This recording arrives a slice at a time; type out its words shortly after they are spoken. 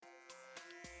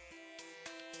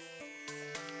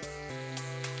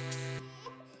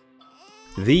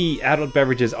The adult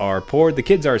beverages are poured, the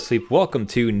kids are asleep. Welcome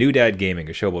to New Dad Gaming,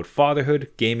 a show about fatherhood,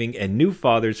 gaming, and new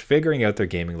fathers figuring out their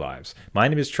gaming lives. My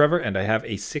name is Trevor, and I have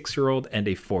a 6-year-old and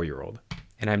a 4-year-old.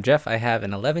 And I'm Jeff. I have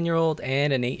an 11-year-old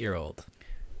and an 8-year-old.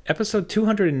 Episode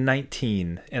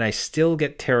 219, and I still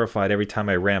get terrified every time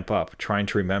I ramp up trying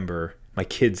to remember my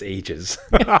kids' ages.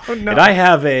 Oh, no. And I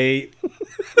have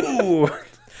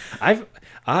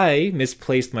I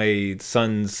misplaced my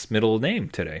son's middle name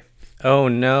today. Oh,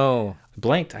 no.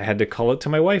 Blanked. I had to call it to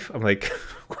my wife. I'm like,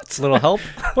 What's a little help?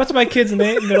 what's my kid's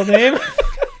middle name?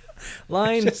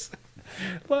 Line.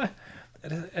 What?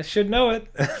 I should know it.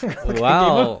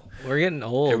 Wow. We're getting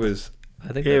old. It was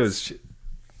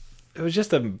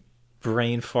just a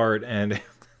brain fart, and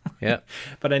Yeah.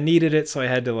 but I needed it, so I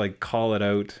had to call it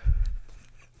out.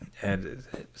 And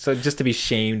so just to be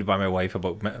shamed by my wife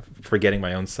about forgetting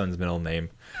my own son's middle name.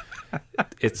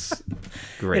 It's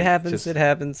great. It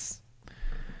happens.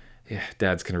 Yeah,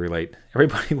 Dad's going to relate.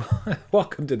 Everybody,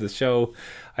 welcome to the show.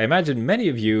 I imagine many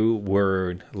of you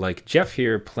were, like Jeff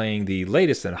here, playing the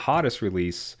latest and hottest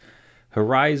release,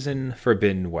 Horizon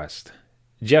Forbidden West.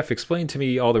 Jeff, explain to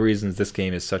me all the reasons this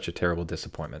game is such a terrible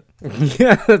disappointment.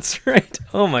 Yeah, that's right.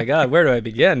 Oh, my God. Where do I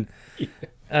begin?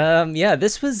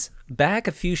 This was back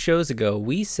a few shows ago.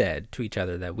 We said to each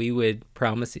other that we would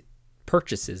promise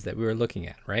purchases that we were looking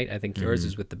at, right? I think yours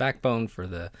is with the Backbone for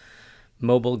the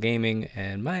mobile gaming,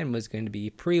 and mine was going to be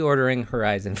pre-ordering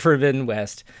Horizon Forbidden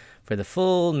West for the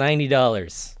full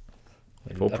 $90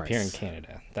 Full up price. here in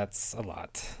Canada. That's a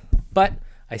lot, but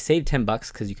I saved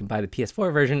 $10 because you can buy the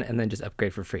PS4 version and then just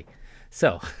upgrade for free.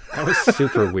 So That was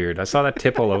super weird. I saw that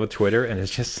tip all over Twitter, and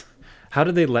it's just, why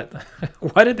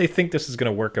did they think this is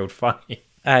going to work out fine?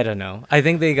 I don't know. I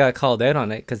think they got called out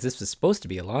on it because this was supposed to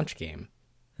be a launch game,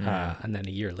 and then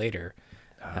a year later,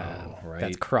 Right.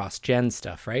 that's cross-gen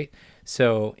stuff, right?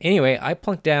 So anyway, I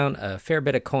plunked down a fair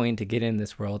bit of coin to get in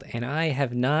this world, and I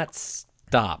have not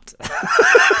stopped.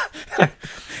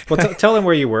 Well, tell them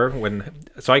where you were when.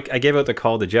 So I gave out the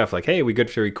call to Jeff, like, "Hey, we good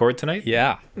to record tonight?"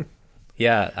 Yeah.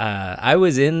 I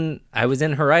was in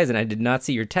Horizon. I did not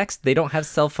see your text. They don't have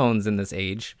cell phones in this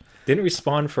age. Didn't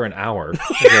respond for an hour.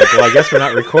 I was like, well, I guess we're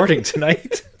not recording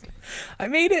tonight. I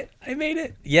made it.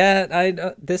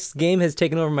 Yeah, this game has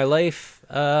taken over my life.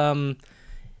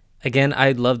 Again,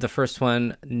 I love the first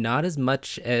one not as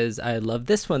much as I love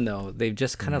this one, though. They've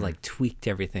just kind of tweaked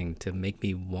everything to make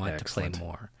me want Excellent. to play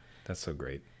more. That's so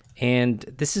great. And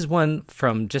this is one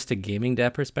from just a gaming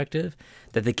dad perspective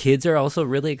that the kids are also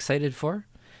really excited for.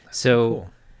 So, cool.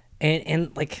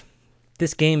 and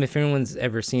this game, if anyone's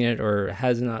ever seen it or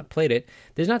has not played it,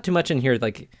 there's not too much in here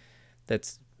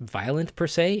that's violent per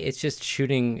se. It's just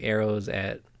shooting arrows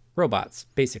at robots,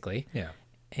 basically. Yeah.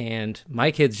 And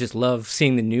my kids just love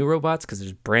seeing the new robots because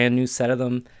there's a brand new set of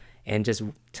them and just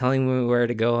telling me where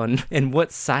to go and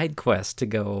what side quest to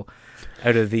go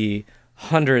out of the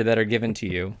 100 that are given to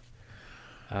you.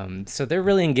 So they're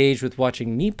really engaged with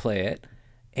watching me play it,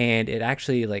 and it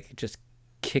actually just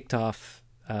kicked off.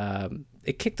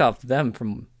 It kicked off them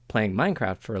from playing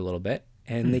Minecraft for a little bit,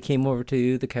 and they came over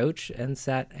to the couch and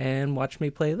sat and watched me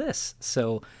play this.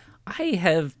 So I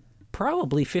have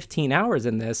probably 15 hours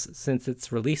in this since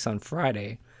its release on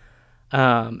Friday,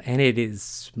 and it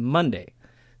is Monday.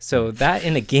 So that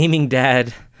in a gaming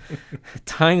dad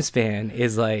time span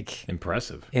is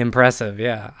Impressive.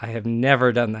 Yeah, I have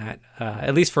never done that,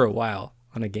 at least for a while,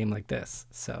 on a game like this.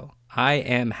 So I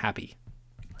am happy.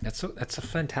 That's so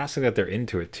fantastic that they're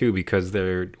into it too, because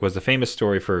there was a famous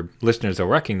story for listeners that'll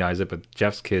recognize it, but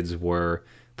Jeff's kids were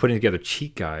putting together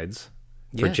cheat guides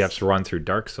for Yes. Jeff's run through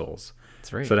Dark Souls.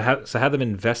 That's right. So to have them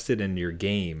invested in your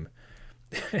game,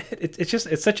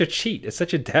 it's such a cheat. It's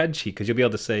such a dad cheat, because you'll be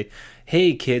able to say,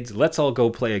 "Hey kids, let's all go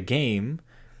play a game."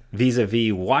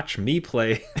 Vis-a-vis, watch me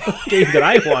play a game that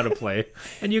I want to play,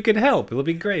 and you can help. It'll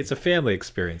be great. It's a family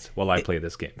experience while I play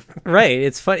this game. Right.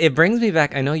 It's fun. It brings me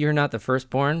back. I know you're not the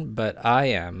firstborn, but I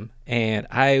am. And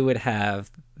I would have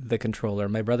the controller.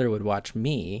 My brother would watch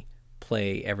me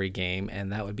play every game,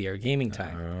 and that would be our gaming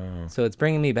time. Oh. So it's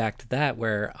bringing me back to that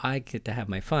where I get to have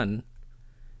my fun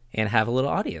and have a little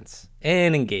audience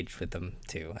and engage with them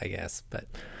too, I guess. But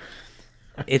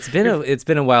it's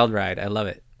been a wild ride. I love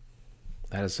it.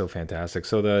 That is so fantastic.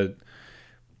 So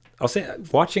I'll say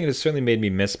watching it has certainly made me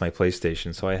miss my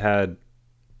PlayStation. So I had,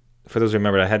 for those who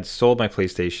remember, I had sold my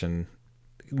PlayStation.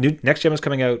 Next gen was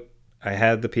coming out. I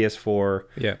had the PS4.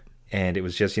 Yeah. And it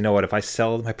was just, you know what, if I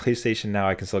sell my PlayStation now,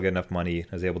 I can still get enough money.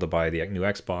 I was able to buy the new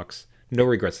Xbox. No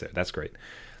regrets there. That's great.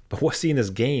 But seeing this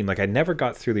game, I never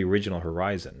got through the original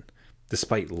Horizon,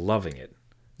 despite loving it.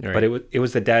 Right. But it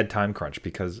was the dad time crunch,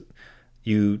 because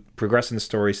you progress in the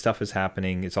story, stuff is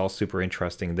happening, it's all super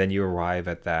interesting. Then you arrive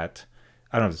at that,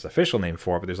 I don't know if it's an official name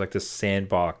for it, but there's like this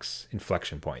sandbox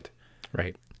inflection point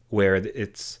Right. where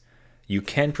you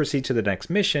can proceed to the next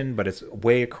mission, but it's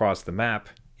way across the map.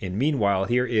 And meanwhile,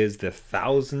 here is the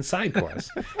 1,000 side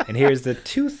quests, and here's the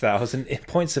 2,000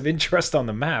 points of interest on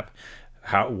the map.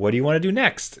 What do you want to do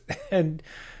next? And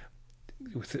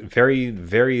with very,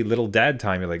 very little dad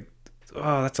time, you're like,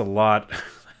 oh, that's a lot.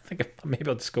 I think maybe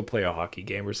I'll just go play a hockey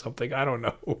game or something. I don't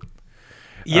know.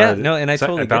 Yeah, no, and I so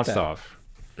totally I bounced get that. off.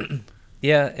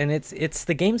 Yeah, and it's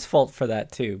the game's fault for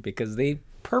that too, because they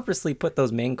purposely put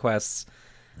those main quests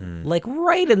like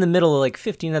right in the middle of like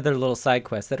 15 other little side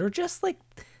quests that are just a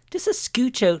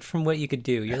scooch out from what you could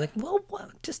do. You're like, well,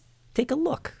 just take a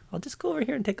look. I'll just go over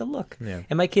here and take a look. Yeah.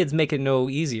 And my kids make it no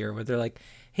easier where they're like,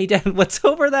 hey, Dad, what's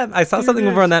over that? I saw something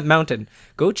over on that mountain.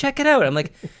 Go check it out. I'm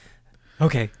like,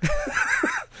 okay,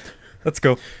 let's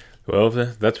go. Well,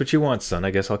 if that's what you want, son.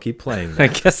 I guess I'll keep playing. I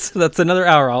guess that's another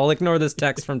hour. I'll ignore this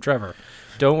text from Trevor.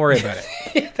 Don't worry about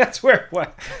it. That's where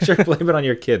what? Sure, blame it on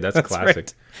your kid. That's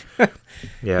classic. right.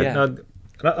 Yeah. Yeah. No,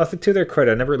 I think to their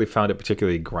credit, I never really found it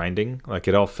particularly grinding. Like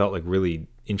it all felt like really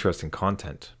interesting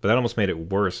content, but that almost made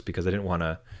it worse because I didn't want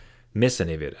to miss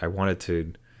any of it. I wanted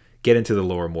to get into the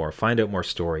lore more, find out more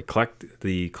story, collect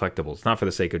the collectibles, not for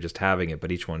the sake of just having it,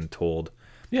 but each one told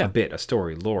Yeah. a bit, a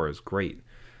story. Lore is great.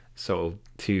 So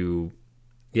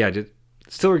just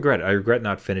still regret it. I regret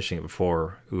not finishing it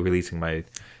before releasing my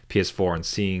PS4 and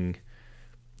seeing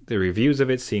the reviews of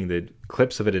it, seeing the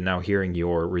clips of it, and now hearing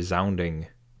your resounding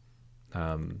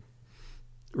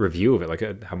review of it,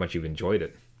 like how much you've enjoyed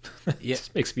it. It Yeah.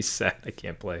 just makes me sad I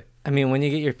can't play. I mean, when you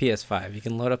get your PS5, you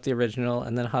can load up the original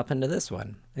and then hop into this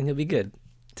one, and you'll be good.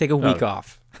 Take a week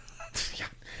off.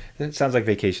 It sounds like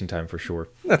vacation time for sure.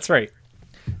 That's right.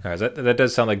 All right, that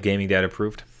does sound like Gaming Dad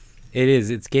approved. It is.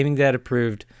 It's Gaming Dad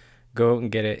approved. Go out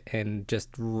and get it and just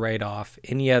write off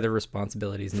any other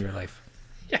responsibilities in your life.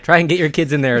 Yeah. Try and get your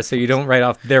kids in there so you don't write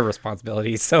off their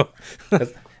responsibilities. So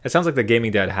It sounds like the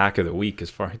Gaming Dad hack of the week. As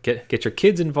far get your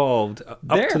kids involved up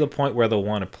There. to the point where they'll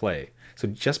want to play. So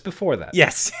just before that,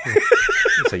 yes.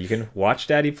 so you can watch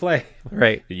Daddy play.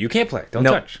 Right. You can't play. Don't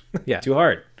No. touch. Yeah. Too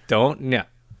hard. Don't. Yeah.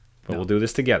 But we'll do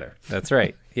this together. That's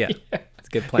right. Yeah. It's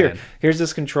a good plan. Here's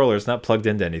this controller. It's not plugged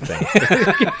into anything.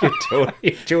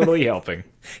 you're totally helping.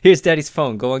 Here's Daddy's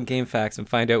phone. Go on GameFAQs and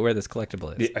find out where this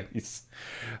collectible is.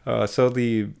 Yeah,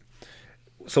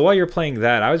 so while you're playing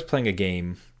that, I was playing a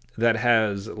game that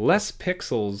has less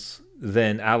pixels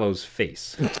than Alo's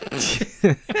face.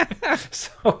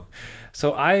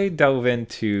 so I dove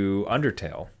into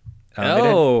Undertale.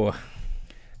 Oh.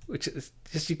 Which is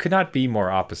just, you could not be more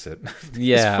opposite.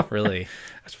 Yeah, really.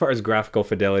 As far as graphical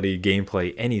fidelity,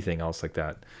 gameplay, anything else like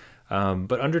that.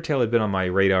 But Undertale had been on my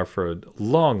radar for a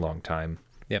long, long time.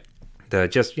 Yep. The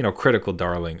just, critical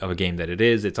darling of a game that it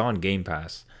is. It's on Game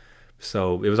Pass.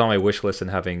 So it was on my wish list,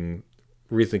 and having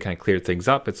recently kind of cleared things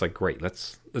up, it's like, great,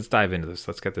 let's dive into this.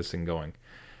 Let's get this thing going.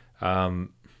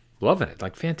 Loving it.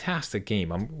 Like, fantastic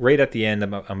game. I'm right at the end.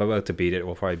 I'm about to beat it.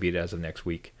 We'll probably beat it as of next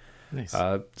week. Nice.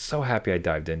 So happy I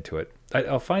dived into it.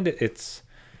 I'll find it.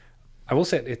 I will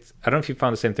say it's. I don't know if you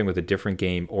found the same thing with a different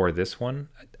game or this one.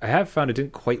 I have found it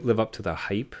didn't quite live up to the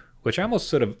hype, which I almost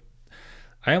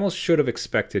should have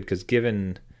expected, because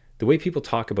given the way people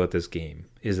talk about this game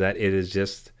is that it is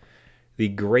just the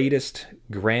greatest,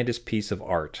 grandest piece of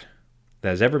art that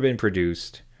has ever been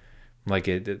produced. Like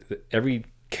every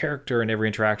character and every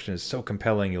interaction is so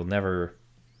compelling, you'll never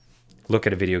look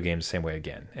at a video game the same way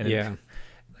again. And yeah.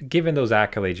 Given those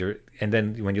accolades, and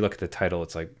then when you look at the title,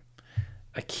 it's like,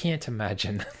 I can't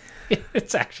imagine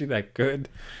it's actually that good.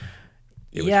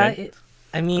 It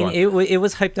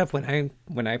was hyped up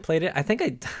when I played it. I think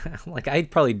I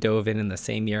probably dove in the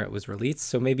same year it was released,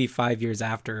 so maybe 5 years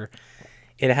after.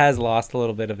 It has lost a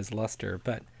little bit of its luster,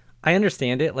 but I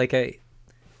understand it.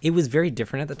 It was very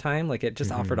different at the time. Like, it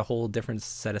just offered a whole different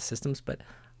set of systems, but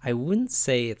I wouldn't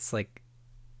say it's like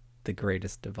the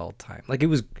greatest of all time. Like,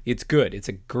 it's good. It's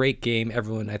a great game.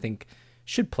 Everyone, I think,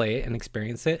 should play it and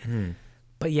experience it.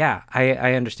 But yeah,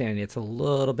 I understand it's a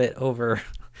little bit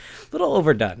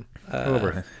overdone.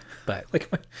 But like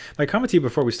my comment to you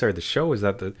before we started the show is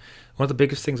that one of the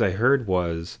biggest things I heard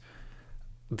was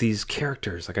these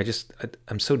characters. Like,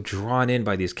 I'm so drawn in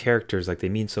by these characters. Like, they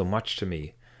mean so much to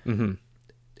me. Mm-hmm.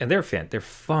 And they're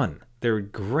fun. They're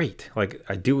great. Like,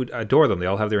 I do adore them. They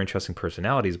all have their interesting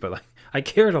personalities, but like, I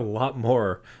cared a lot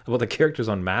more about the characters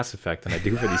on Mass Effect than I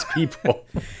do for these people.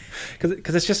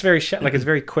 Because it's just very it's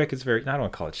very quick. It's very, I don't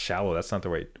want to call it shallow. That's not the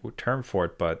right term for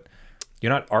it, but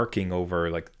you're not arcing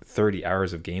over like 30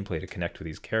 hours of gameplay to connect with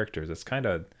these characters. It's kind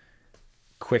of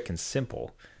quick and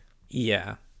simple.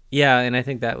 Yeah. Yeah, and I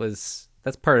think that's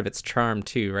part of its charm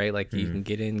too, right? Like you can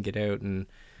get in, get out and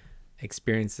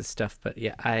experience this stuff, but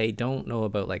yeah, I don't know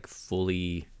about like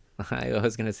fully I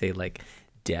was going to say like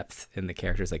depth in the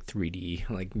characters, like 3D,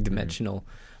 like dimensional.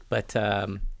 But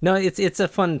no, it's a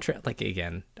fun like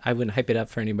again, I wouldn't hype it up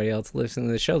for anybody else listening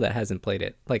to the show that hasn't played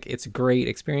it. Like it's a great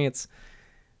experience.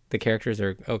 The characters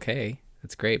are okay.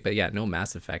 It's great, but yeah, no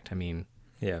Mass Effect. I mean,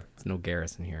 Yeah. there's no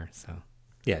Garrison here, so.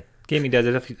 Yeah. Gaming Dead,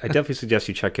 I definitely suggest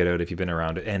you check it out if you've been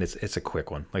around it. And it's a quick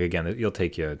one. Like, again, it'll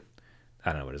take you,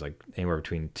 I don't know what it's like, anywhere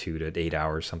between 2 to 8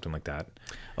 hours, something like that.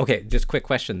 Okay, just quick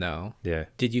question though. Yeah.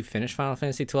 Did you finish Final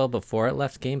Fantasy 12 before it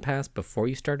left Game Pass, before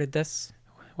you started this?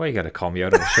 Why you got to call me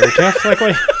out on the show, Jeff?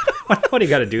 Like, what do you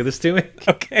got to do this to me?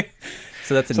 Okay.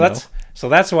 So that's a no. So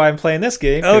that's why I'm playing this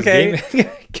game. Okay.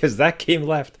 Because that game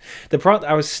left. The problem,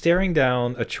 I was staring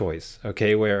down a choice,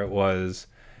 okay, where it was...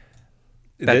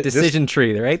 That decision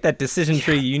tree, right? That decision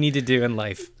tree you need to do in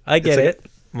life. I get it.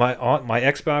 My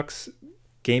Xbox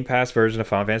Game Pass version of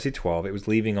Final Fantasy 12, it was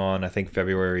leaving on, I think,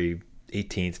 February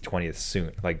 18th, 20th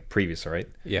soon, like previous, right?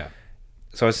 Yeah.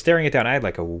 So I was staring it down. I had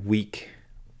like a week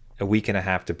and a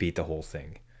half to beat the whole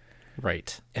thing.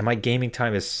 Right. And my gaming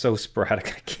time is so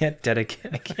sporadic. I can't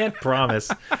dedicate. I can't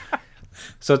promise.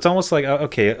 So it's almost like,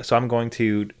 okay, so I'm going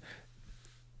to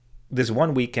this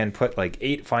one weekend put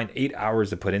find 8 hours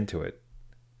to put into it,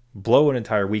 blow an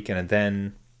entire weekend, and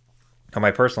then on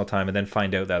my personal time, and then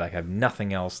find out that I have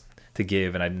nothing else to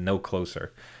give and I'm no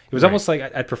closer. It was almost like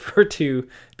I'd prefer to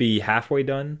be halfway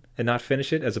done and not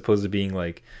finish it, as opposed to being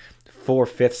like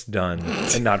 4/5 done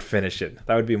and not finish it.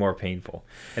 That would be more painful.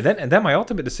 And then my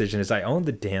ultimate decision is I own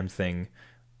the damn thing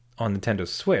on Nintendo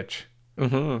Switch,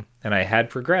 and I had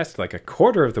progressed like a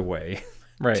quarter of the way.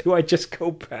 Right. Do I just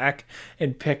go back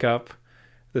and pick up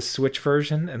the Switch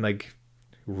version and like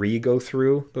go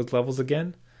through those levels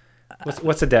again?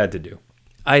 What's a dad to do?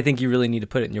 I think you really need to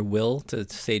put it in your will to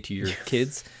say to your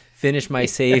kids, finish my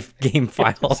save game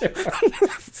file.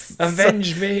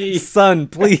 Avenge me. Son,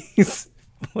 please.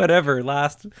 Whatever.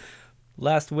 Last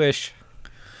wish.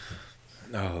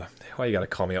 Oh, why you gotta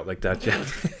call me out like that,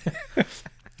 Jeff?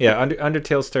 Yeah,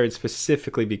 Undertale started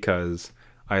specifically because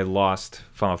I lost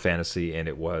Final Fantasy, and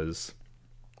it was...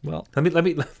 Well, let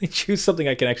me choose something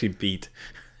I can actually beat.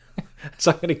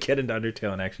 So I'm gonna get into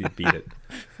Undertale and actually beat it.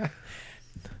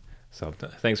 So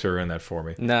thanks for ruining that for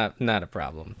me. not a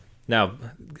problem. Now,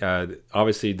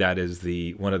 obviously, that is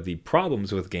one of the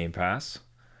problems with Game Pass,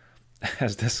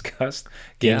 as discussed.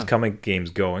 Games coming, games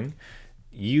going.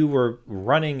 You were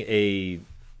running a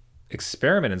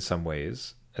experiment in some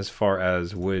ways, as far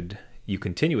as would you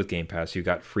continue with Game Pass? You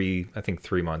got free, I think,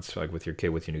 3 months, like with your kid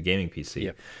with your new gaming PC.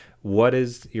 Yep. What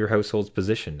is your household's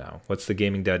position now? What's the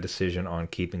Gaming Dad decision on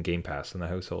keeping Game Pass in the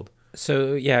household?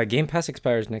 So yeah, Game Pass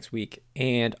expires next week,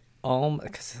 and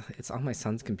because it's on my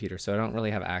son's computer, so I don't really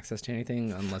have access to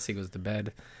anything unless he goes to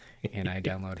bed and I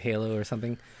download Halo or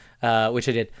something, which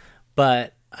I did.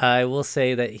 But I will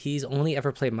say that he's only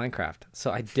ever played Minecraft,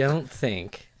 so I don't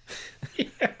think.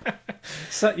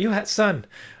 So you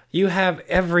have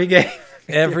every game.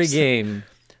 Every game.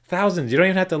 Thousands. You don't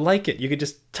even have to like it. You could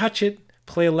just touch it,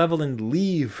 play a level, and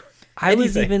leave. I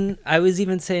was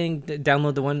even saying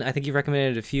download the one I think you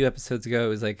recommended a few episodes ago. It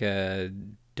was like a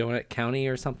Donut County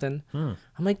or something. I'm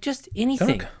like, just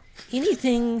anything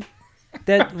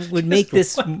that would make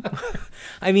this.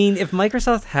 I mean, if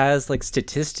Microsoft has like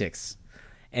statistics,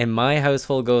 and my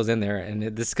household goes in there,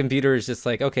 and this computer is just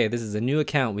like, okay, this is a new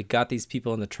account. We got these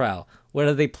people in the trial. What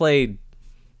have they played?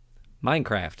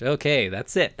 Minecraft. Okay,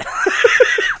 that's it.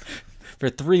 For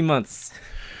 3 months,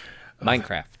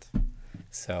 Minecraft.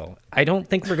 So I don't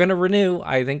think we're gonna renew.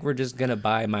 I think we're just gonna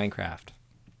buy Minecraft.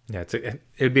 Yeah,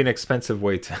 it'd be an expensive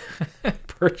way to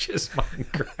purchase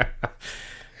Minecraft.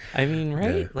 I mean,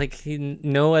 right? Yeah. Like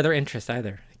no other interest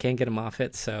either. Can't get him off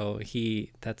it, so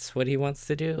that's what he wants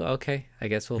to do. Okay, I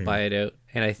guess we'll buy it out.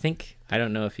 And I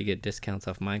don't know if you get discounts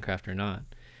off Minecraft or not.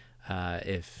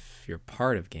 If you're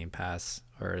part of Game Pass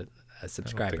or a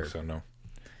subscriber. I don't think so, no.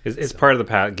 It's part of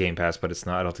the Game Pass, but it's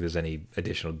not. I don't think there's any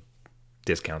additional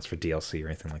discounts for DLC or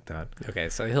anything like that. Okay,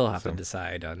 so he'll have to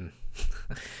decide on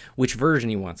which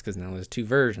version he wants, because now there's 2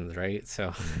 versions, right?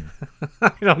 So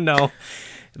I don't know,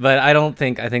 but I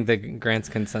think the grand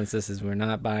consensus is we're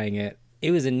not buying it.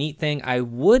 It was a neat thing. I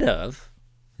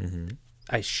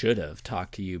should have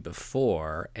talked to you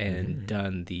before and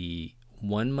done the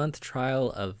 1 month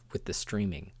trial with the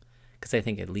streaming, because I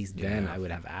think at least then I would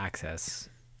have access.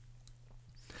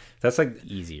 That's like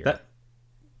easier.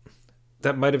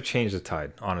 That might have changed the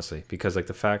tide, honestly, because like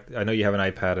the fact, I know you have an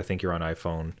iPad, I think you're on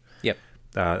iPhone. Yep.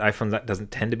 iPhone that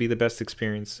doesn't tend to be the best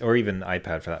experience, or even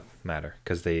iPad for that matter,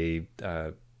 because they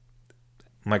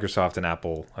Microsoft and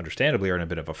Apple understandably are in a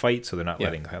bit of a fight, so they're not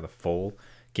letting have the full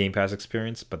Game Pass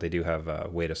experience, but they do have a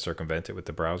way to circumvent it with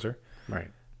the browser. Right.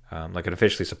 Like an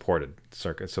officially supported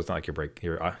circuit, so it's not like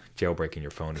you're jailbreaking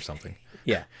your phone or something.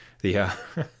 Yeah.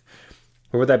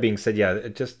 But with that being said,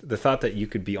 it just the thought that you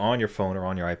could be on your phone or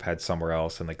on your iPad somewhere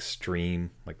else and like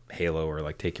stream like Halo or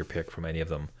like take your pick from any of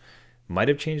them might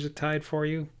have changed the tide for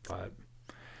you, but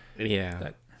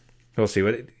we'll see.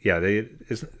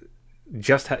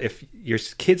 If your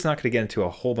kid's not going to get into a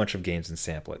whole bunch of games and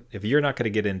sample it, if you're not going to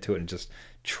get into it and just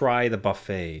try the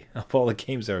buffet of all the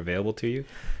games that are available to you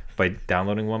by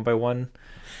downloading one by one,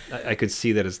 I could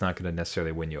see that it's not going to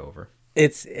necessarily win you over.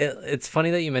 It's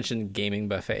funny that you mentioned gaming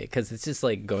buffet, because it's just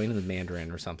like going to the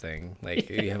Mandarin or something. Like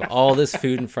you have all this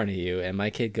food in front of you, and my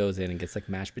kid goes in and gets like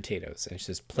mashed potatoes, and it's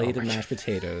just plate of mashed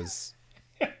potatoes,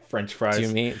 French fries. Do you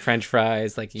mean French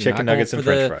fries? Like chicken nuggets and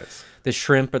French fries. The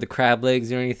shrimp or the crab legs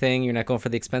or anything. You're not going for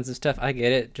the expensive stuff. I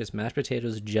get it. Just mashed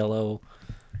potatoes, Jello,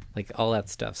 like all that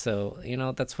stuff. So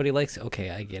that's what he likes. Okay,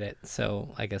 I get it.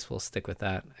 So I guess we'll stick with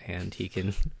that, and he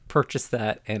can purchase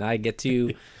that, and I get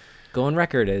to go on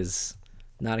record as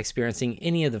not experiencing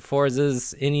any of the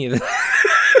Forzas, any of the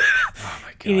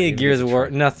any of Gears of War,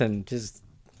 nothing, just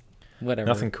whatever.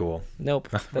 Nothing cool. Nope,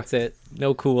 that's it.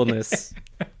 No coolness.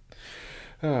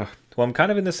 Well, I'm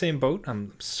kind of in the same boat.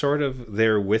 I'm sort of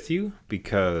there with you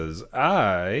because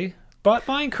I bought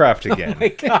Minecraft again. Oh my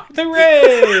god!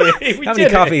 Hooray! How many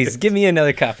copies? Give me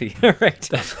another copy. All right.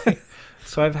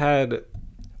 So I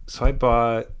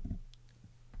bought.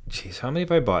 Jeez, how many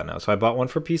have I bought now? So I bought one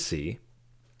for PC.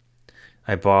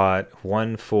 I bought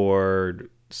one for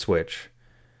Switch.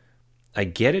 I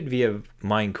get it via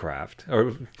via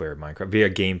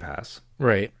Game Pass,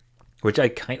 right? Which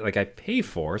I I pay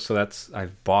for, so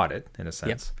I've bought it in a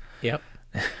sense. Yep.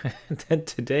 And then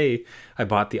today I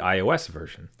bought the iOS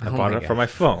version. I bought it for my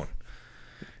phone.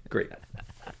 Great.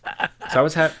 So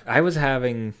I was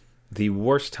having the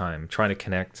worst time trying to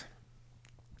connect.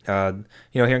 Here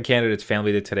in Canada it's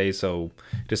Family Day today, so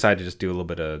decided to just do a little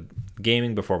bit of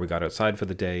gaming before we got outside for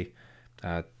the day.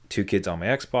 2 kids on my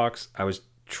Xbox. I was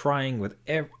trying with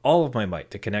all of my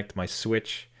might to connect my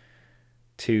Switch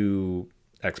to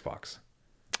Xbox.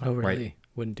 Oh, really? Right?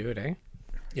 Wouldn't do it, eh?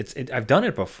 I've done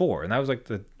it before, and that was like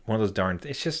one of those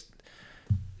it's just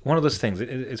one of those things.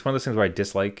 It's one of those things where I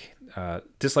dislike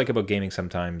about gaming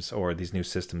sometimes, or these new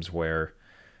systems where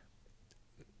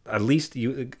at least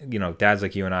dads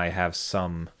like you and I have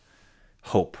some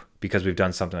hope because we've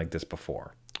done something like this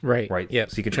before. Right. Yeah.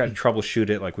 So you can try to troubleshoot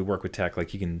it. Like we work with tech.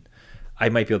 Like I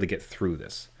might be able to get through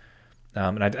this.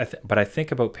 But I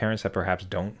think about parents that perhaps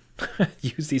don't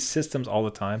use these systems all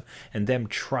the time, and them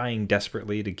trying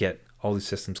desperately to get all these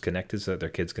systems connected so that their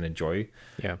kids can enjoy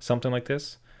something like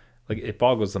this. Like it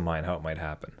boggles the mind how it might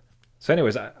happen. So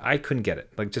anyways, I couldn't get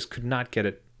it. Like just could not get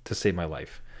it to save my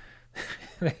life.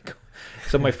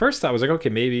 So my first thought was like, okay,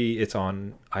 maybe it's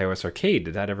on iOS Arcade.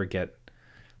 Did that ever get?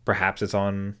 Perhaps it's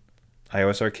on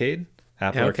iOS Arcade,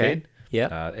 Apple Arcade.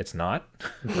 Yeah. It's not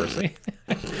personally.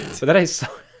 But then I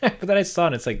saw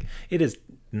and it's like it is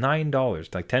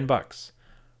 $9, like $10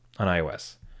 on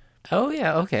iOS. Oh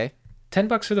yeah, okay.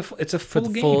 $10 for it's a full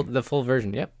game. The full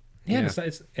version. Yep. Yeah,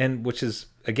 and which is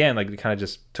again like it kind of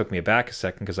just took me aback a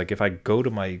second because like if I go to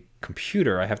my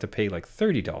computer, I have to pay like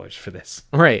 $30 for this.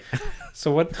 Right.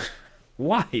 So what?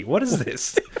 Why? What is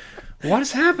this? What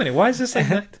is happening? Why is this like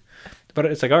that? But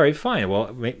it's like, all right, fine.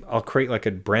 Well, I'll create like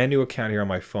a brand new account here on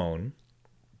my phone,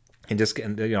 and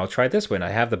I'll try it this way. And I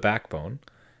have the backbone,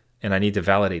 and I need to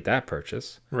validate that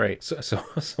purchase. Right. So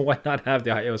why not have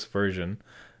the iOS version,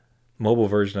 mobile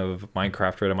version of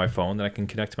Minecraft right on my phone that I can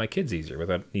connect to my kids easier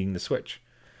without needing the Switch?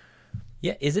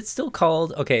 Yeah. Is it still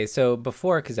called? Okay. So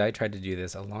before, because I tried to do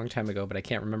this a long time ago, but I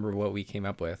can't remember what we came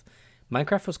up with.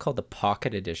 Minecraft was called the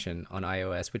Pocket Edition on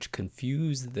iOS, which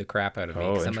confused the crap out of me.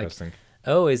 Oh, interesting. I'm like,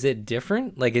 oh, is it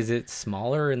different? Like, is it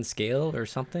smaller in scale or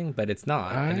something? But it's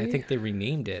not. And I think they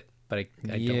renamed it, but I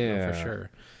don't know for sure.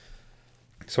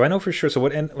 So I know for sure. So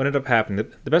what ended up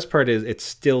happening, the best part is it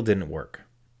still didn't work.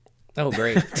 Oh,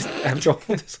 great.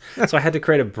 So I had to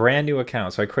create a brand new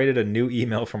account. So I created a new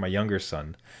email for my younger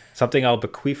son, something I'll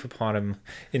bequeath upon him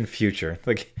in future.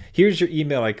 Like, here's your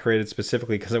email I created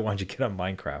specifically because I wanted you to get on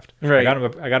Minecraft. Right.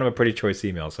 I got him a pretty choice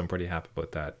email, so I'm pretty happy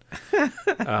about that.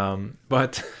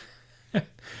 But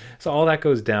so all that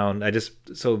goes down.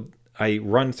 I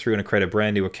run through and I create a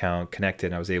brand new account, connect it,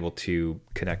 and I was able to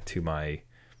connect to my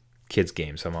kids'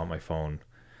 game. So I'm on my phone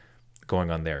going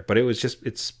on there. But it was just,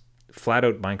 flat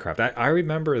out Minecraft. I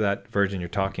remember that version you're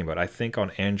talking about. I think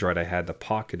on Android I had the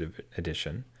Pocket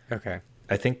Edition. Okay.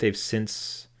 I think they've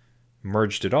since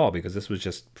merged it all because this was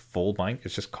just full Mine.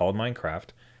 It's just called Minecraft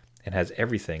and has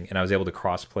everything. And I was able to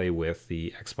cross-play with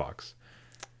the Xbox.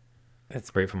 That's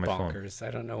great from my bonkers. phone.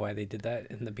 I don't know why they did that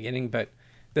in the beginning, but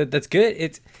that's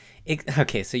good.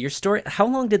 Okay, so your story, how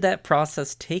long did that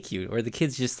process take you? Or the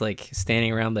kids just like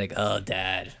standing around like, oh,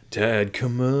 Dad,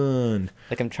 come on.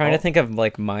 Like I'm trying to think of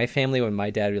like my family when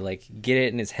my dad would like get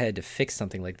it in his head to fix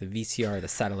something like the VCR, the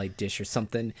satellite dish or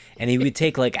something. And he would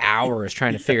take like hours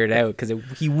trying to figure it out because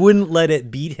he wouldn't let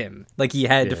it beat him. Like he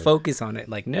had to focus on it.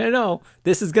 Like, no,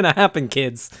 this is going to happen,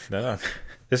 kids. No.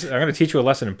 I'm going to teach you a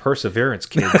lesson in perseverance,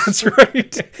 kids. That's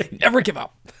right. Never give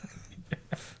up.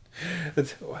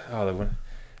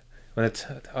 When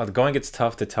the going gets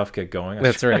tough, the tough get going.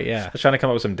 That's right. Yeah. I was trying to come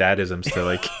up with some dadisms to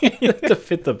like to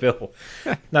fit the bill.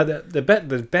 Now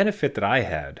the benefit that I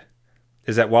had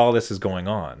is that while this is going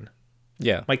on,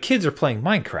 my kids are playing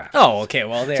Minecraft. Oh, okay.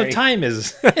 Well, there. So time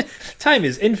is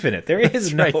infinite.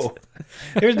 There's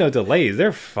no delays.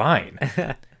 They're fine.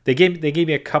 They gave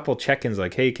me a couple check-ins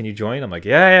like, hey, can you join? I'm like,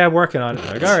 yeah, working on it.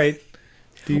 I'm like, all right.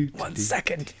 1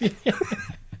 second.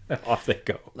 Off they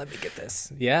go. Let me get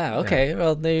this. Yeah, okay. Yeah.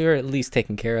 Well, they were at least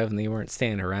taken care of, and they weren't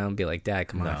standing around and be like, Dad,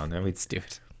 come on. No, let's do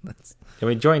it. And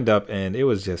we joined up, and it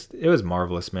was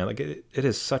marvelous, man. Like, it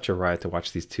is such a riot to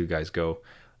watch these two guys go.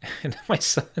 And my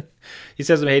son, he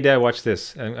says to me, hey, Dad, watch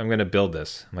this. I'm going to build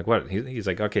this. I'm like, what? He's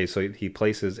like, okay. So he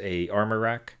places a armor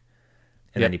rack,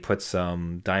 and then he puts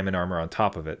some diamond armor on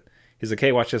top of it. He's like,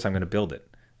 hey, watch this. I'm going to build it.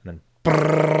 And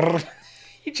then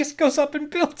he just goes up and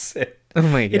builds it. Oh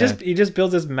my god! He just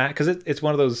builds his mat because it's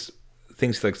one of those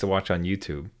things he likes to watch on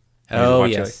YouTube. Oh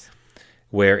yes,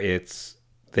 where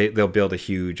they'll build a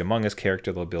huge Among Us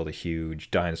character, they'll build a huge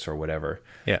dinosaur, whatever.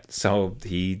 Yeah. So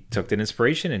he took that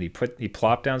inspiration and he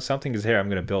plopped down something. He's here. I'm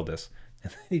going to build this,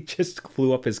 and he just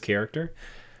flew up his character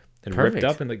and ripped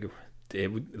up, and like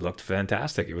it looked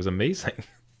fantastic. It was amazing.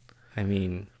 I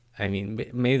mean,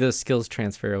 maybe those skills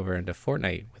transfer over into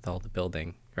Fortnite with all the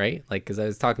building. Right? Like, because I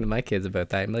was talking to my kids about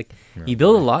that. I'm like, you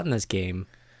build a lot in this game.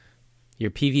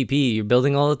 Your PvP, you're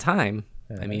building all the time.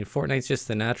 I mean, Fortnite's just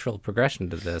the natural progression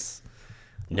to this.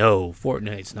 No,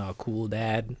 Fortnite's not cool,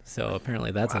 Dad. So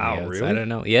apparently that's on the outside. Really? I don't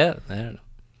know. Yeah, I don't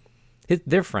know.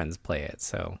 Their friends play it,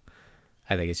 so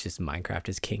I think it's just Minecraft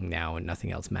is king now and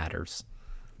nothing else matters.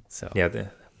 So yeah,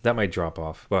 that might drop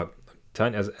off. But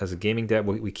as a gaming dad,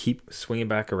 we keep swinging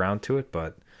back around to it.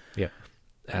 But yeah,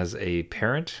 as a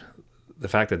parent, the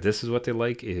fact that this is what they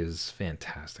like is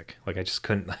fantastic. Like I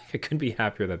couldn't be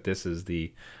happier that this is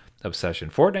the obsession.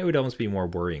 Fortnite would almost be more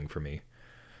worrying for me.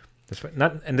 This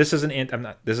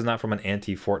is not from an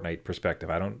anti-Fortnite perspective.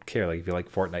 I don't care. Like if you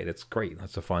like Fortnite, it's great.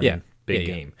 That's a fun big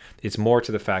game. It's more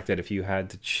to the fact that if you had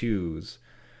to choose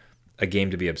a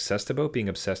game to be obsessed about, being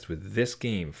obsessed with this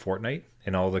game, Fortnite,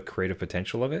 and all the creative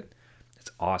potential of it, it's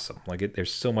awesome. Like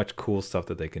there's so much cool stuff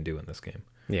that they can do in this game.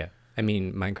 Yeah. I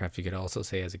mean, Minecraft, you could also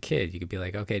say as a kid, you could be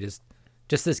like, okay, just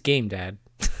this game, Dad.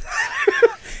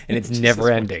 And it's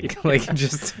never ending. Like,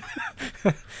 just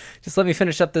let me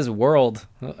finish up this world.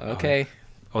 Okay.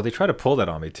 Oh, they try to pull that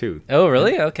on me, too. Oh,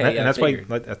 really? Okay. And that's why,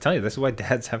 I tell you, this is why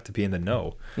dads have to be in the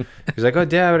know. He's like, oh,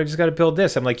 Dad, I just got to build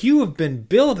this. I'm like, you have been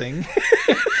building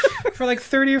for like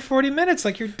 30 or 40 minutes.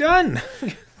 Like, you're done.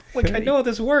 Like, I know how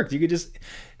this works. You could just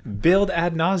build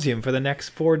ad nauseum for the next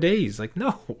 4 days. Like,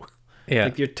 no. Yeah.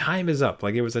 Like your time is up.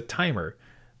 Like it was a timer.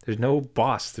 There's no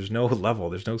boss. There's no level.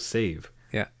 There's no save.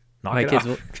 Yeah. My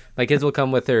kids will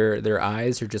come with their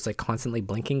eyes are just like constantly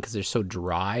blinking because they're so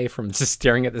dry from just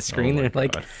staring at the screen. They're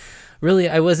like, really,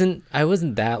 I wasn't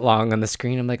that long on the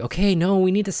screen. I'm like, okay, no,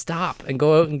 we need to stop and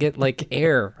go out and get like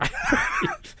air.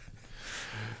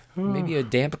 Maybe a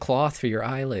damp cloth for your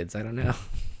eyelids. I don't know.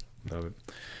 Love it.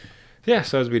 Yeah,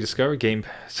 so as we discovered,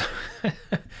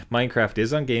 Minecraft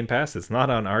is on Game Pass. It's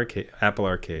not on Apple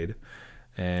Arcade.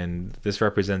 And this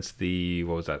represents the,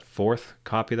 what was that, 4th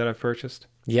copy that I've purchased?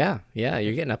 Yeah,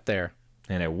 you're getting up there.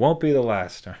 And it won't be the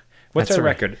last. What's our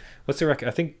record? What's the record?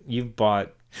 I think you've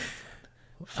bought,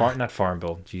 not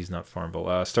Farmville. Geez, not Farmville.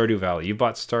 Stardew Valley. You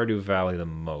bought Stardew Valley the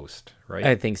most, right?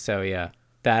 I think so, yeah.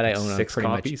 That I own on pretty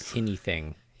copies? Much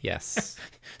anything. Yes.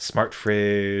 Smart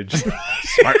fridge,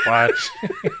 smartwatch.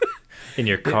 In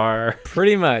your car.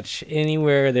 Pretty much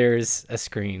anywhere there's a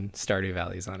screen, Stardew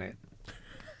Valley's on it.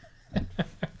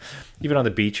 Even on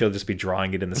the beach, you'll just be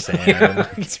drawing it in the sand.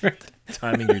 That's right.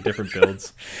 Timing your different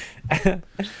builds.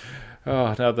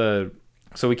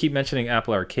 So we keep mentioning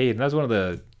Apple Arcade, and that's one of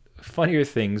the funnier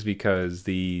things because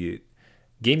the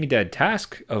Gaming Dad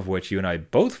task, of which you and I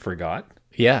both forgot.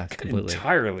 Yeah, completely.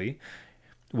 Entirely.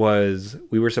 was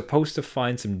we were supposed to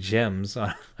find some gems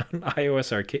on,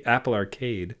 iOS Arcade, Apple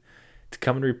Arcade, to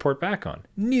come and report back on.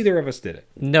 Neither of us did it.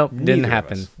 Nope, Neither didn't of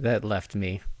happen. us. That left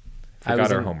me.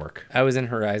 Forgot our homework. I was in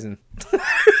Horizon.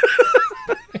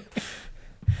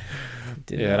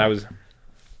 Yeah, and I was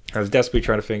desperately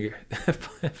trying to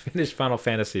finish Final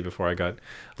Fantasy before I got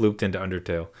looped into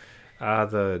Undertale. I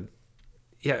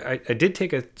did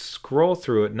take a scroll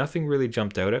through it. Nothing really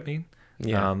jumped out at me.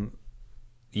 Yeah.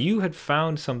 You had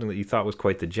found something that you thought was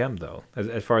quite the gem, though.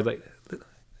 As far as like, I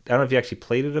don't know if you actually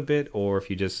played it a bit or if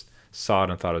you just saw it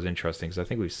and thought it was interesting, because I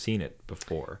think we've seen it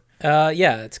before.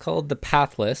 Yeah, it's called The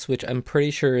Pathless, which I'm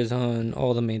pretty sure is on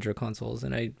all the major consoles.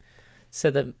 And I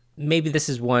said that maybe this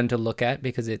is one to look at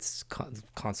because it's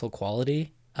console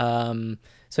quality. So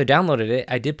I downloaded it.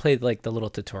 I did play like the little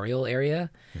tutorial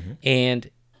area, and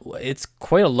it's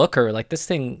quite a looker. Like, this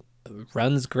thing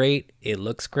runs great. It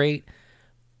looks great.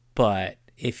 But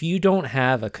if you don't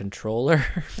have a controller,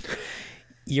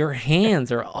 your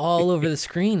hands are all over the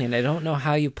screen, and I don't know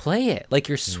how you play it. Like,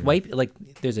 your swipe, like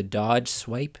there's a dodge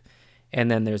swipe, and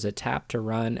then there's a tap to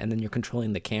run, and then you're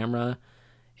controlling the camera.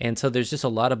 And so there's just a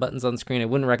lot of buttons on the screen. I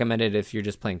wouldn't recommend it if you're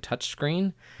just playing touch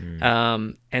screen.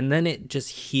 And then it just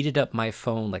heated up my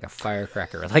phone like a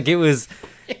firecracker. Like, it was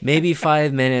maybe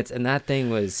 5 minutes, and that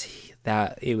thing was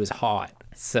it was hot.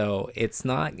 So it's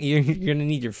not, you're going to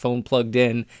need your phone plugged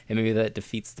in, and maybe that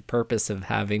defeats the purpose of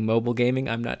having mobile gaming.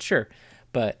 I'm not sure.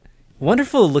 But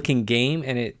wonderful looking game,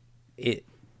 and it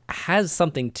has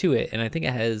something to it, and I think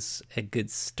it has a good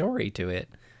story to it.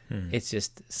 It's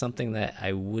just something that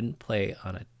I wouldn't play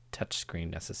on a touch screen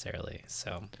necessarily.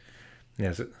 So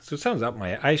yeah, so it sounds up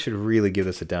my. I should really give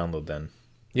this a download then.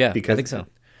 Yeah, because I think so.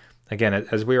 Again,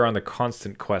 as we are on the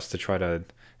constant quest to try to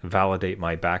validate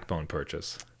my Backbone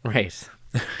purchase, Right.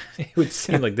 it would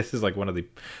seem like this is like one of the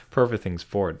perfect things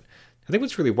for it. I think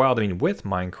what's really wild, I mean, with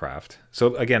Minecraft.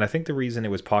 So again, I think the reason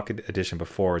it was Pocket Edition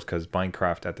before is because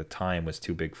Minecraft at the time was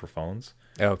too big for phones.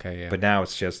 Okay, yeah. But now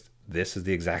it's just, this is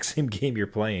the exact same game you're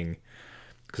playing.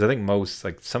 Because I think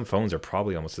some phones are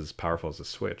probably almost as powerful as a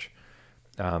Switch.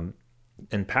 And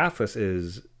Pathless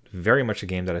is very much a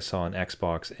game that I saw on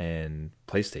Xbox and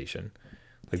PlayStation.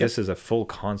 Like, This is a full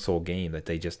console game that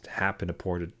they just happen to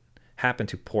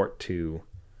port to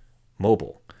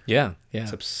mobile. Yeah.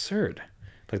 It's absurd.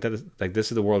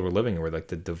 This is the world we're living in, where like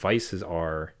the devices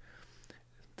are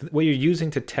what you're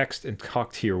using to text and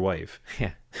talk to your wife.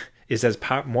 Yeah. Is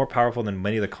more powerful than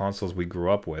many of the consoles we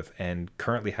grew up with, and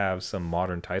currently have some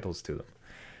modern titles to them.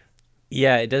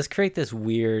 Yeah, it does create this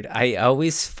weird. I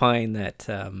always find that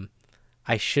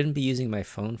I shouldn't be using my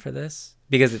phone for this,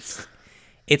 because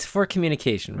it's for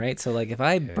communication, right? So like, if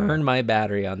I burn my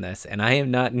battery on this and I am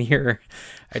not near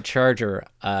a charger,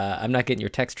 I'm not getting your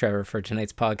text, Trevor, for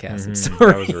tonight's podcast. I'm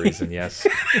sorry. That was the reason, yes.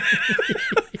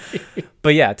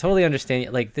 But yeah, totally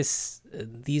understand. Like,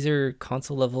 these are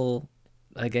console level,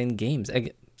 again, games.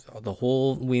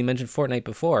 We mentioned Fortnite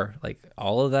before. Like,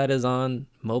 all of that is on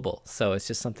mobile. So it's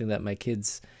just something that my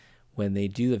kids, when they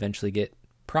do eventually get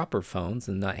proper phones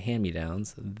and not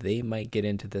hand-me-downs, they might get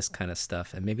into this kind of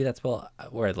stuff. And maybe that's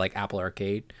where like Apple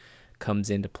Arcade comes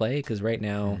into play, because right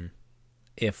now,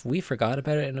 if we forgot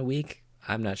about it in a week,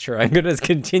 I'm not sure I'm going to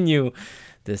continue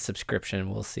the subscription.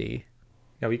 We'll see.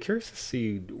 Now, I'll be curious to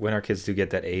see when our kids do get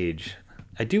that age.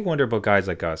 I do wonder about guys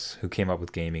like us who came up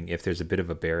with gaming, if there's a bit of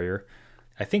a barrier.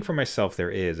 I think for myself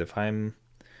there is. If I'm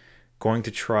going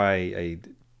to try a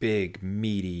big,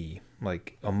 meaty,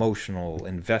 like emotional,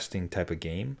 investing type of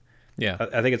game, Yeah.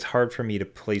 I think it's hard for me to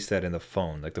place that in the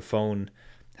phone. Like, the phone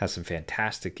has some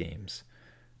fantastic games,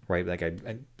 right? Like, I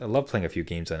love playing a few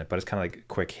games on it, but it's kind of like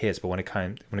quick hits. But when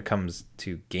it comes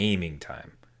to gaming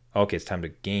time, okay, it's time to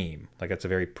game. Like, that's a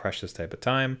very precious type of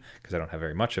time because I don't have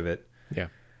very much of it. Yeah.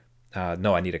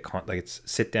 No, I need it's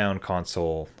sit down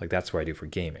console. Like, that's where I do for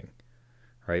gaming,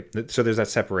 right? So there's that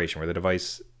separation where the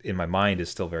device in my mind is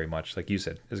still very much, like you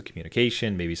said, as a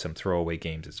communication, maybe some throwaway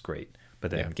games, it's great.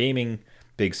 But then gaming,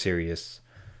 big serious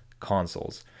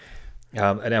consoles.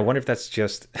 And I wonder if that's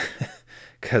just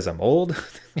because I'm old.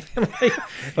 I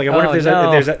wonder if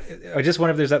there's that. I just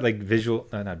wonder if there's that like visual,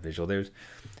 not visual.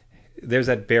 There's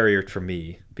that barrier for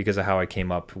me because of how I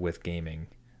came up with gaming,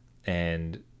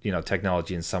 and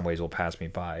technology in some ways will pass me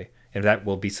by, and that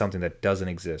will be something that doesn't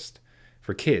exist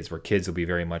for kids, where kids will be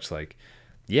very much like,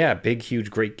 yeah, big,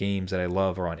 huge, great games that I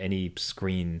love are on any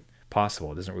screen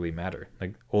possible. It doesn't really matter.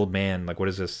 Like, old man, like, what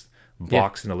is this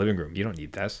box in the living room? You don't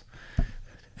need this.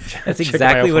 That's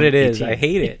exactly what it is. I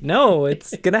hate it. No,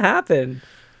 it's gonna happen.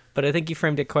 But I think you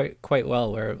framed it quite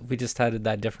well, where we just had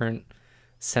that different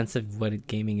sense of what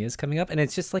gaming is coming up, and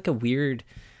it's just like a weird,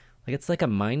 Like it's like a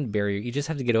mind barrier. You just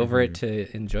have to get over it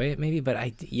to enjoy it, maybe. But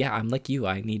I'm like you.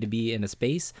 I need to be in a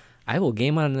space. I will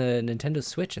game on the Nintendo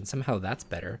Switch, and somehow that's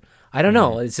better. I don't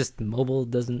know. It's just mobile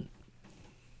doesn't.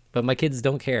 But my kids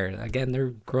don't care. Again,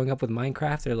 they're growing up with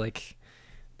Minecraft. They're like,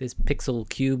 this pixel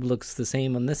cube looks the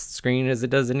same on this screen as it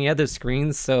does any other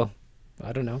screens. So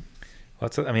I don't know.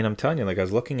 Well, I mean, I'm telling you, like I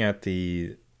was looking at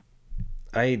it's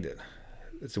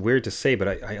weird to say, but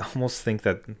I almost think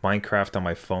that Minecraft on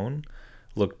my phone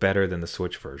looked better than the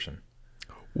Switch version.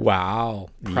 Wow.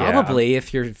 Probably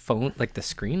if your phone, like the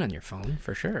screen on your phone,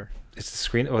 for sure. It's the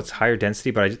screen. Oh, it's higher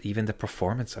density, but even the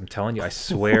performance. I'm telling you, I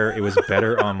swear it was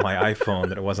better on my iPhone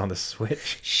than it was on the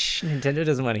Switch. Shh, Nintendo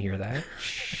doesn't want to hear that.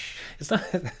 It's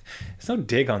no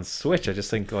dig on Switch. I just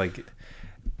think like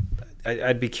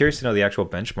I'd be curious to know the actual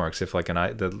benchmarks if like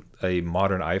a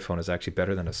modern iPhone is actually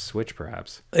better than a Switch,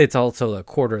 perhaps. It's also a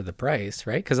quarter of the price,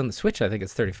 right? Because on the Switch, I think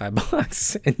it's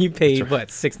 $35, and you paid what,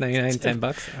 $6.99,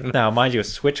 $10? Now, mind you, a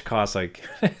Switch costs like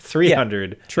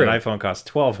 $300. True. An iPhone costs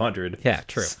 $1,200. Yeah,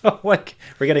 true. So like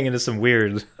we're getting into some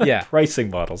weird pricing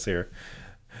models here.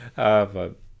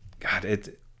 But God, it's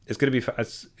gonna be.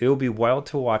 It'll be wild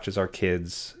to watch as our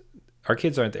kids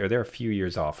aren't there. They're a few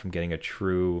years off from getting a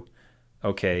true.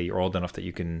 Okay, you're old enough that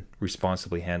you can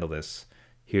responsibly handle this.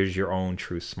 Here's your own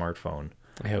true smartphone.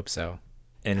 I hope so.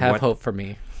 And have hope for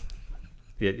me.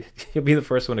 You'll be the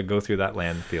first one to go through that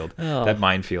that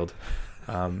minefield.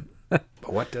 But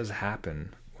what does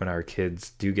happen when our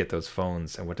kids do get those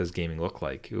phones, and what does gaming look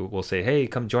like? We'll say, hey,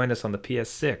 come join us on the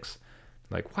PS6.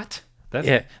 Like, what?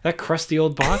 That crusty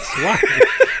old box? What?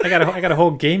 I got a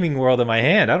whole gaming world in my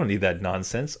hand. I don't need that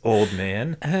nonsense, old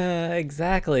man.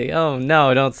 Exactly. Oh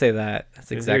no, don't say that.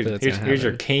 That's exactly what's gonna happen. Here's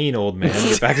your cane, old man.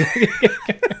 Get back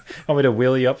want me to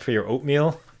wheel you up for your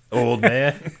oatmeal, old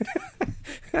man?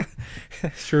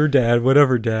 Sure, Dad.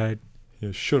 Whatever, Dad.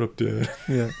 Yeah, shut up, Dad.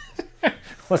 Yeah.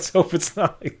 Let's hope it's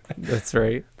not like that. That's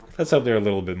right. Let's hope they're a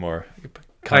little bit more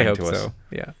kind to us. So.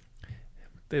 Yeah.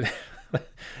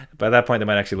 By that point, they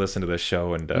might actually listen to this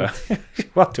show and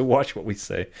we'll have to watch what we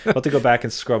say. We'll have to go back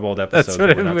and scrub old episodes. That's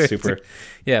what we're not super.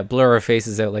 Yeah, blur our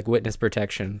faces out like witness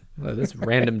protection. Oh, this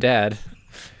random dad.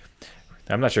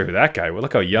 I'm not sure who that guy was.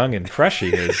 Look how young and fresh he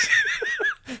is.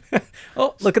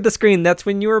 Oh, look at the screen. That's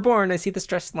when you were born. I see the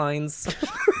stress lines.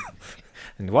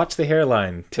 And watch the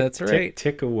hairline. That's right.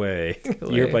 Tick away.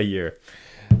 Year by year.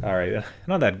 All right. And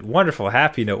on that wonderful,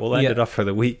 happy note, we'll end it off for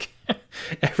the week.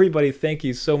 Everybody, thank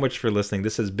you so much for listening.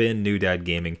 This has been New Dad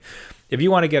Gaming. If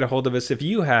you want to get a hold of us, if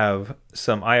you have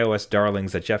some iOS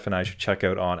darlings that Jeff and I should check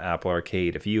out on Apple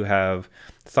Arcade, if you have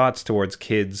thoughts towards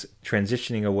kids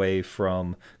transitioning away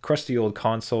from crusty old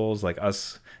consoles like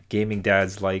us gaming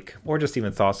dads like, or just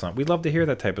even thoughts on it, we'd love to hear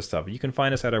that type of stuff. You can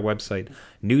find us at our website,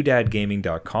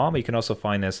 newdadgaming.com. You can also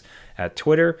find us at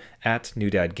Twitter, at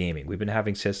newdadgaming. We've been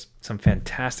having just some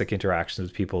fantastic interactions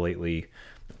with people lately.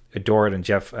 Adore it. And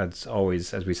Jeff, as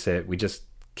always, as we say, we just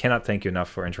cannot thank you enough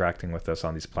for interacting with us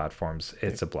on these platforms.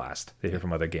 It's a blast to hear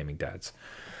from other gaming dads.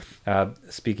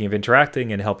 Speaking of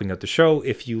interacting and helping out the show,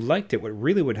 if you liked it, what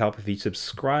really would help if you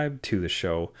subscribe to the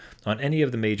show on any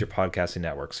of the major podcasting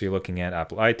networks. So you're looking at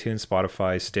Apple iTunes,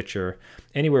 Spotify, Stitcher,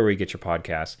 anywhere where you get your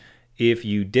podcasts. If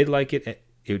you did like it,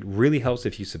 it really helps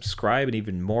if you subscribe, and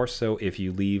even more so if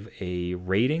you leave a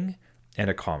rating and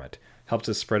a comment. Helps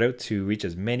us spread out to reach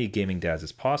as many gaming dads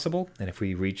as possible. And if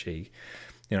we reach a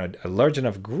large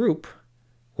enough group,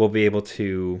 we'll be able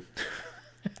to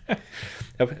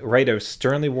write a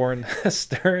stern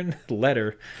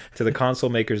letter to the console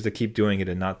makers to keep doing it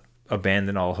and not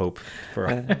abandon all hope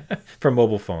for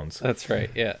mobile phones. That's right.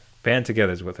 Yeah. Band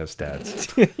together with us, dads.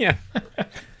 Yeah.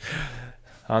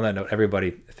 On that note,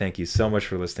 everybody, thank you so much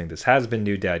for listening. This has been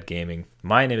New Dad Gaming.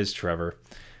 My name is Trevor.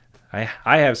 I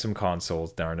have some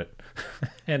consoles, darn it,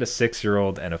 and a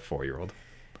 6-year-old and a 4-year-old.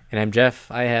 And I'm Jeff.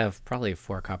 I have probably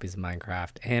 4 copies of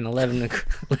Minecraft, and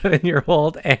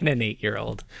 11-year-old and an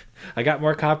 8-year-old. I got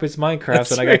more copies of Minecraft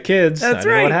than I got kids. That's I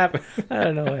know right. what happened. I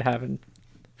don't know what happened.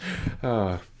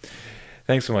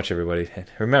 Thanks so much, everybody. And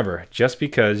remember, just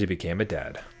because you became a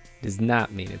dad does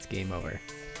not mean it's game over.